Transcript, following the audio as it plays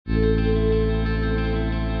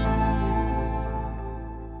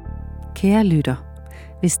Kære lytter,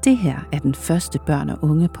 hvis det her er den første børn- og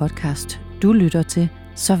unge podcast, du lytter til,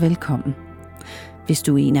 så velkommen. Hvis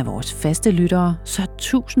du er en af vores faste lyttere, så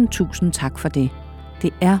tusind tak for det.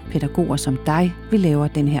 Det er pædagoger som dig, vi laver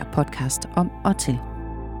den her podcast om og til.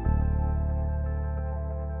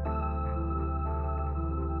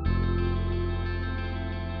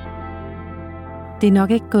 Det er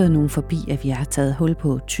nok ikke gået nogen forbi, at vi har taget hul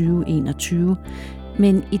på 2021,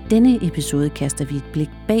 men i denne episode kaster vi et blik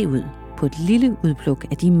bagud på et lille udpluk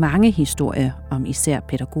af de mange historier om især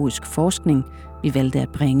pædagogisk forskning, vi valgte at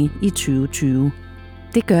bringe i 2020.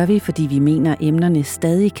 Det gør vi, fordi vi mener, at emnerne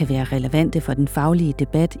stadig kan være relevante for den faglige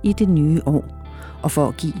debat i det nye år, og for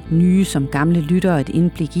at give nye som gamle lyttere et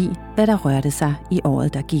indblik i, hvad der rørte sig i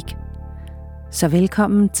året, der gik. Så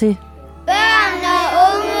velkommen til Børn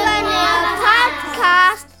og Unge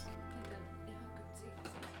podcast.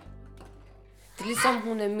 Det er ligesom,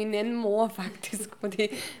 hun er min anden mor, faktisk, fordi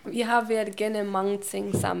vi har været igennem mange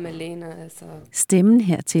ting sammen med Lena. Altså. Stemmen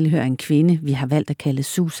her tilhører en kvinde, vi har valgt at kalde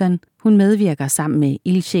Susan. Hun medvirker sammen med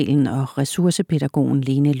ildsjælen og ressourcepædagogen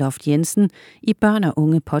Lene Loft Jensen i Børn og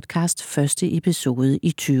Unge podcast første episode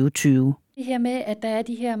i 2020. Det her med, at der er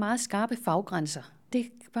de her meget skarpe faggrænser, det er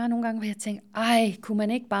bare nogle gange, hvor jeg tænker, kunne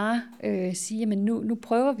man ikke bare sige, men nu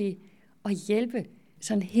prøver vi at hjælpe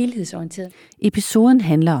sådan helhedsorienteret. Episoden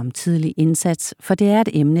handler om tidlig indsats, for det er et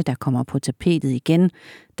emne, der kommer på tapetet igen,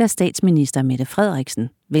 da statsminister Mette Frederiksen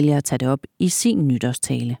vælger at tage det op i sin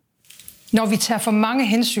nytårstale. Når vi tager for mange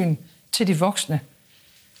hensyn til de voksne,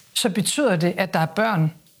 så betyder det, at der er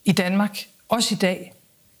børn i Danmark, også i dag,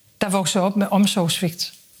 der vokser op med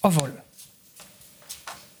omsorgssvigt og vold.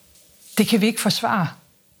 Det kan vi ikke forsvare.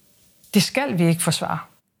 Det skal vi ikke forsvare.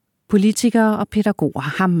 Politikere og pædagoger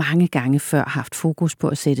har mange gange før haft fokus på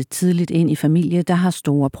at sætte tidligt ind i familier, der har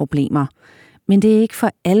store problemer. Men det er ikke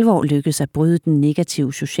for alvor lykkes at bryde den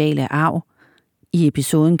negative sociale arv. I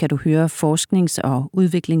episoden kan du høre forsknings- og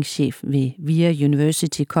udviklingschef ved VIA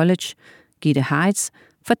University College, Gitte Heitz,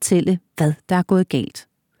 fortælle, hvad der er gået galt.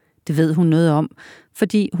 Det ved hun noget om,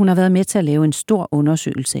 fordi hun har været med til at lave en stor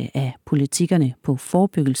undersøgelse af politikerne på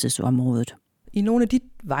forebyggelsesområdet. I nogle af de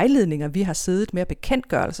vejledninger, vi har siddet med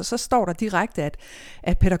bekendtgørelser, så står der direkte,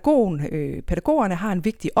 at pædagogerne har en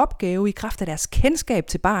vigtig opgave i kraft af deres kendskab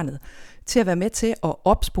til barnet, til at være med til at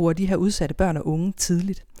opspore de her udsatte børn og unge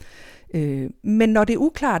tidligt. Men når det er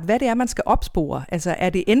uklart, hvad det er, man skal opspore, altså er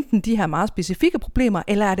det enten de her meget specifikke problemer,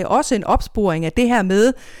 eller er det også en opsporing af det her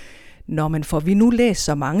med, når man får vi nu læst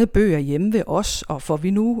så mange bøger hjemme ved os, og får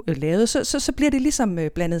vi nu lavet, så bliver det ligesom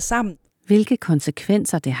blandet sammen. Hvilke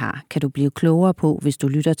konsekvenser det har, kan du blive klogere på, hvis du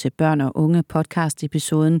lytter til Børn og Unge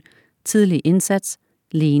podcast-episoden Tidlig indsats.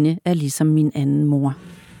 Lene er ligesom min anden mor.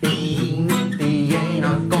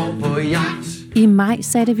 I maj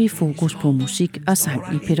satte vi fokus på musik og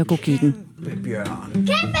sang i pædagogikken. Kæmpebjørn!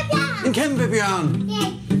 En kæmpebjørn!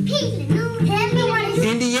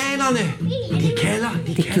 Indianerne! De kalder!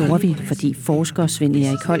 Det gjorde vi, fordi forsker Svend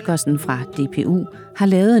Erik Holgersen fra DPU har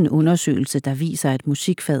lavet en undersøgelse, der viser, at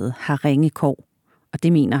musikfaget har ringe kår. Og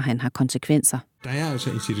det mener han har konsekvenser. Der er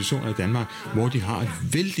altså institutioner i Danmark, hvor de har et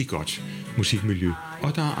vældig godt musikmiljø,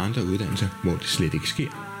 og der er andre uddannelser, hvor det slet ikke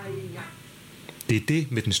sker. Det er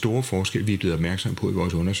det med den store forskel, vi er blevet opmærksom på i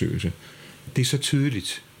vores undersøgelse. Det er så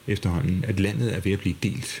tydeligt efterhånden, at landet er ved at blive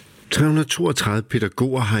delt. 332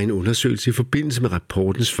 pædagoger har en undersøgelse i forbindelse med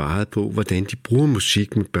rapporten svaret på, hvordan de bruger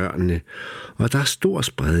musik med børnene. Og der er stor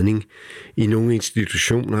spredning. I nogle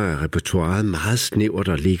institutioner er repertoiret meget snævert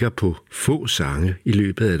og ligger på få sange i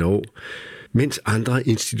løbet af et år, mens andre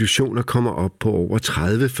institutioner kommer op på over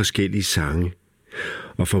 30 forskellige sange.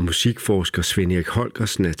 Og for musikforsker Svend Erik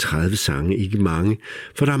Holgersen er 30 sange ikke mange,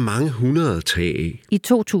 for der er mange hundrede at tage af. I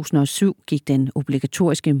 2007 gik den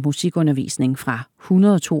obligatoriske musikundervisning fra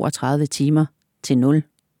 132 timer til 0.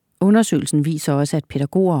 Undersøgelsen viser også, at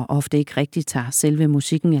pædagoger ofte ikke rigtig tager selve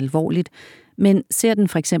musikken alvorligt, men ser den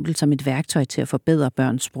for eksempel som et værktøj til at forbedre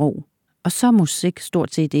børns sprog. Og så er musik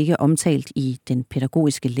stort set ikke omtalt i den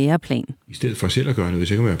pædagogiske læreplan. I stedet for selv at gøre noget,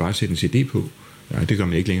 så kan man bare sætte en CD på. Nej, det gør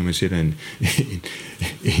man ikke længere. Man sætter en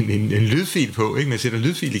lydfil på. Ikke? Man sætter en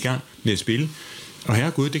lydfil i gang med at spille. Og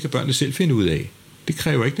herregud, det kan børnene selv finde ud af. Det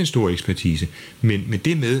kræver ikke den store ekspertise. Men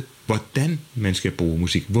det med, hvordan man skal bruge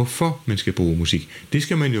musik, hvorfor man skal bruge musik, det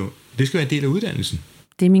skal være en del af uddannelsen.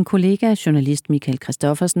 Det er min kollega, journalist Michael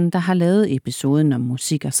Christoffersen, der har lavet episoden om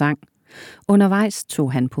musik og sang. Undervejs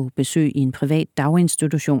tog han på besøg i en privat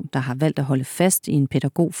daginstitution, der har valgt at holde fast i en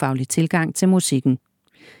pædagogfaglig tilgang til musikken.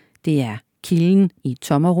 Det er Kilden i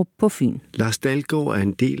Tommerup på Fyn. Lars Dalgaard er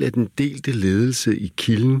en del af den delte ledelse i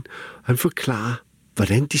Kilden. Han forklarer,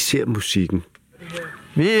 hvordan de ser musikken.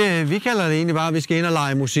 Vi kalder det egentlig bare, at vi skal ind og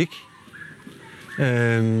lege musik.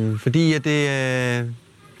 Fordi at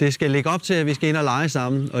det skal lægge op til, at vi skal ind og lege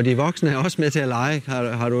sammen, og de voksne er også med til at lege,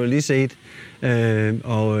 har du lige set.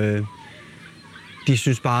 De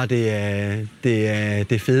synes bare, det er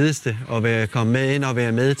det fedeste at komme med ind og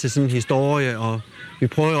være med til sådan en historie, og vi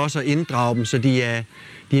prøver også at inddrage dem, så de er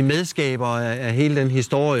medskabere af hele den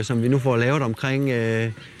historie, som vi nu får lavet omkring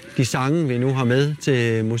de sange, vi nu har med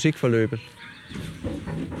til musikforløbet.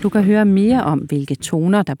 Du kan høre mere om, hvilke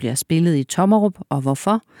toner, der bliver spillet i Tommerup og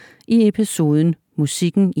hvorfor, i episoden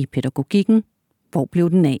Musikken i pædagogikken. Hvor blev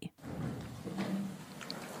den af?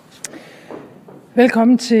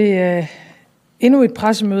 Velkommen til endnu et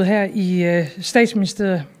pressemøde her i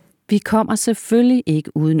Statsministeriet. Vi kommer selvfølgelig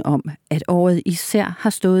ikke udenom, at året især har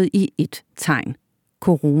stået i et tegn.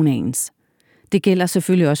 Coronaens. Det gælder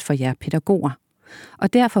selvfølgelig også for jer pædagoger.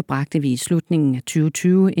 Og derfor bragte vi i slutningen af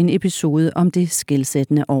 2020 en episode om det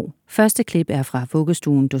skelsættende år. Første klip er fra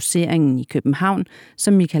vuggestuen Doseringen i København,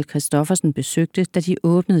 som Michael Christoffersen besøgte, da de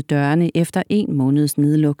åbnede dørene efter 1 måneds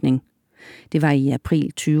nedlukning. Det var i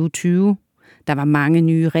april 2020. Der var mange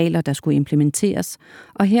nye regler, der skulle implementeres,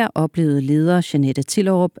 og her oplevede leder Jeanette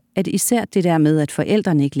Tillerup, at især det der med, at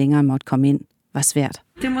forældrene ikke længere måtte komme ind, var svært.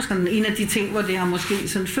 Det er måske en af de ting, hvor det har måske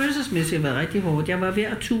sådan følelsesmæssigt været rigtig hårdt. Jeg var ved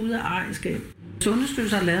at tude af ejerskab.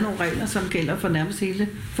 Sundhedsstyrelsen har lavet nogle regler, som gælder for nærmest hele,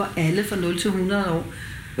 for alle fra 0 til 100 år.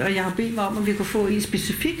 Og jeg har bedt mig om, at vi kunne få en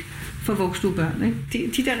specifik for vuggestuebørn.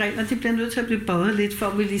 Ikke? De der regler, de bliver nødt til at blive bøjet lidt, for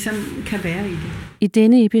at vi ligesom kan være i det. I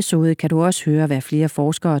denne episode kan du også høre, hvad flere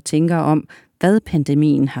forskere tænker om, hvad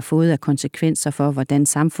pandemien har fået af konsekvenser for, hvordan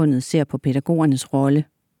samfundet ser på pædagogernes rolle.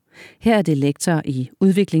 Her er det lektor i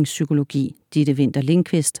udviklingspsykologi, Ditte Winther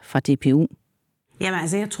Lindqvist fra DPU. Jamen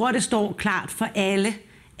altså, jeg tror, det står klart for alle,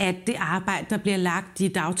 at det arbejde, der bliver lagt i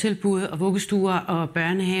dagtilbud og vuggestuer og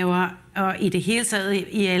børnehaver, og i det hele taget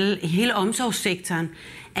i hele omsorgssektoren,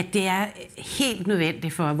 at det er helt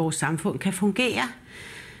nødvendigt for, at vores samfund kan fungere.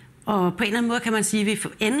 Og på en eller anden måde kan man sige, at vi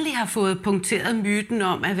endelig har fået punkteret myten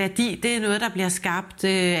om, at værdi, det er noget, der bliver skabt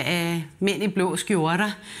af mænd i blå skjorter.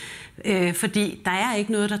 Fordi der er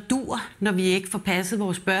ikke noget, der dur, når vi ikke får passet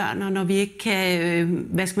vores børn, og når vi ikke kan,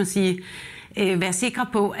 være sikre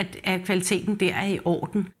på, at kvaliteten der er i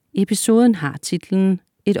orden. Episoden har titlen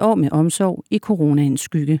Et år med omsorg i coronaens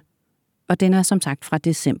skygge, og den er som sagt fra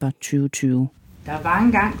december 2020. Der var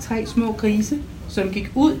engang 3 små grise, som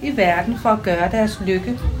gik ud i verden for at gøre deres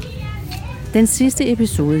lykke. Den sidste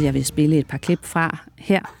episode, jeg vil spille et par klip fra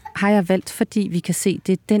her, har jeg valgt, fordi vi kan se,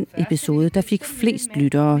 det er den episode, der fik flest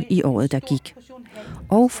lyttere i året, der gik.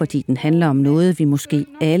 Og fordi den handler om noget, vi måske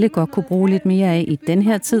alle godt kunne bruge lidt mere af i den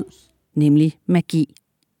her tid, nemlig magi.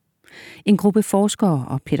 En gruppe forskere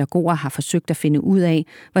og pædagoger har forsøgt at finde ud af,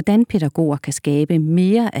 hvordan pædagoger kan skabe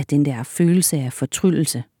mere af den der følelse af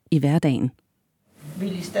fortryllelse i hverdagen.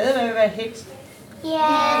 Vil I stadig være hekst?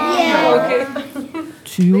 Ja. Okay.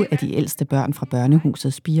 20 af de ældste børn fra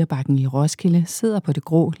børnehuset Spirebakken i Roskilde sidder på det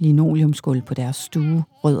grå linoleumsgulv på deres stue,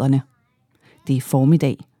 Rødderne. Det er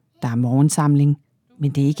formiddag, der er morgensamling,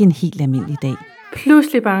 men det er ikke en helt almindelig dag.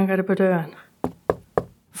 Pludselig banker det på døren.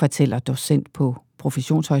 Fortæller docent på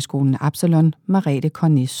Professionshøjskolen Absalon, Merete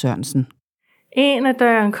Cornæs Sørensen. En af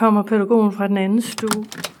døren kommer pædagogen fra den anden stue,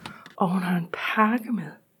 og hun har en pakke med.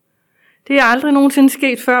 Det er aldrig nogensinde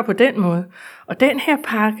sket før på den måde. Og den her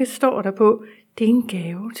pakke står der på, det er en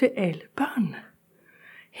gave til alle børnene.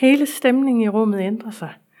 Hele stemningen i rummet ændrer sig.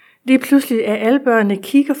 Lige pludselig er alle børnene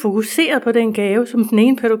kigger fokuseret på den gave, som den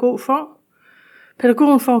ene pædagog får.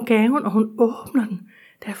 Pædagogen får gaven, og hun åbner den.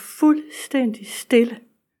 Der er fuldstændig stille.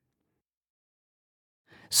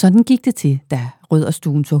 Sådan gik det til, da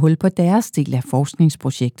Rødderstuen tog hul på deres del af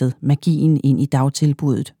forskningsprojektet Magien ind i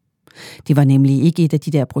dagtilbuddet. Det var nemlig ikke et af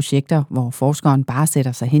de der projekter, hvor forskeren bare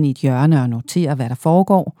sætter sig hen i et hjørne og noterer, hvad der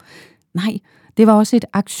foregår. Nej, det var også et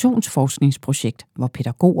aktionsforskningsprojekt, hvor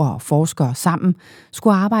pædagoger og forskere sammen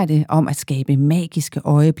skulle arbejde om at skabe magiske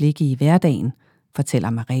øjeblikke i hverdagen, fortæller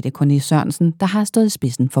Merete Cornæs Sørensen, der har stået i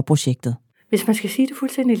spidsen for projektet. Hvis man skal sige det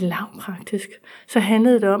fuldstændig lavpraktisk, så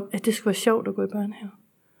handlede det om, at det skulle være sjovt at gå i børnehave.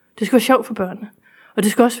 Det skulle være sjovt for børnene, og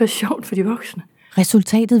det skulle også være sjovt for de voksne.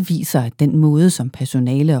 Resultatet viser, at den måde, som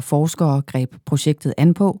personale og forskere greb projektet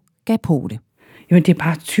an på, gav på det. Jamen, det er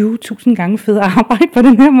bare 20.000 gange federe at arbejde på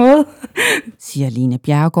den her måde, siger Line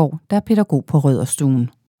Bjerregaard, der er pædagog på Rødderstuen.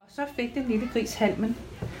 Og så fik den lille gris halmen.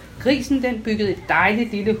 Grisen, den byggede et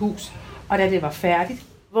dejligt lille hus, og da det var færdigt.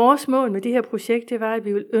 Vores mål med det her projekt, det var, at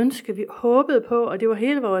vi ville ønske, vi håbede på, og det var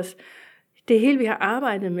det hele vi har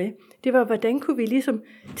arbejdet med, det var, hvordan kunne vi ligesom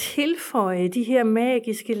tilføje de her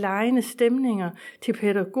magiske, legende stemninger til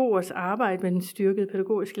pædagogers arbejde med den styrkede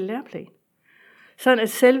pædagogiske læreplan. Sådan at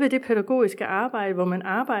selve det pædagogiske arbejde, hvor man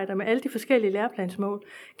arbejder med alle de forskellige læreplansmål,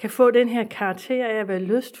 kan få den her karakter af at være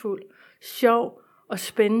lystfuld, sjov og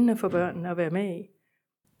spændende for børnene at være med i.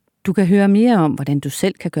 Du kan høre mere om, hvordan du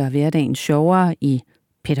selv kan gøre hverdagen sjovere i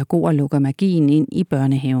Pædagoger lukker magien ind i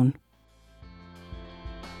børnehaven.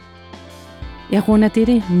 Jeg runder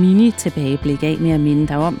dette mini-tilbageblik af med at minde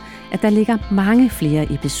dig om, at der ligger mange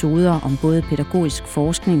flere episoder om både pædagogisk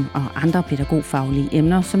forskning og andre pædagogfaglige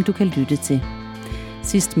emner, som du kan lytte til.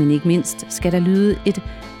 Sidst men ikke mindst skal der lyde et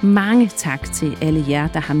mange tak til alle jer,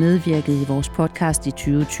 der har medvirket i vores podcast i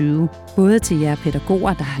 2020. Både til jer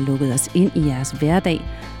pædagoger, der har lukket os ind i jeres hverdag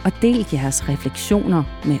og delt jeres refleksioner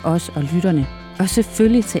med os og lytterne. Og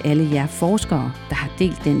selvfølgelig til alle jer forskere, der har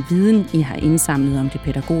delt den viden, I har indsamlet om det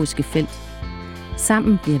pædagogiske felt.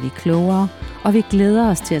 Sammen bliver vi klogere, og vi glæder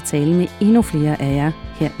os til at tale med endnu flere af jer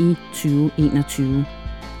her i 2021.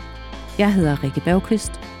 Jeg hedder Rikke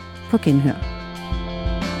Bergqvist. På genhør.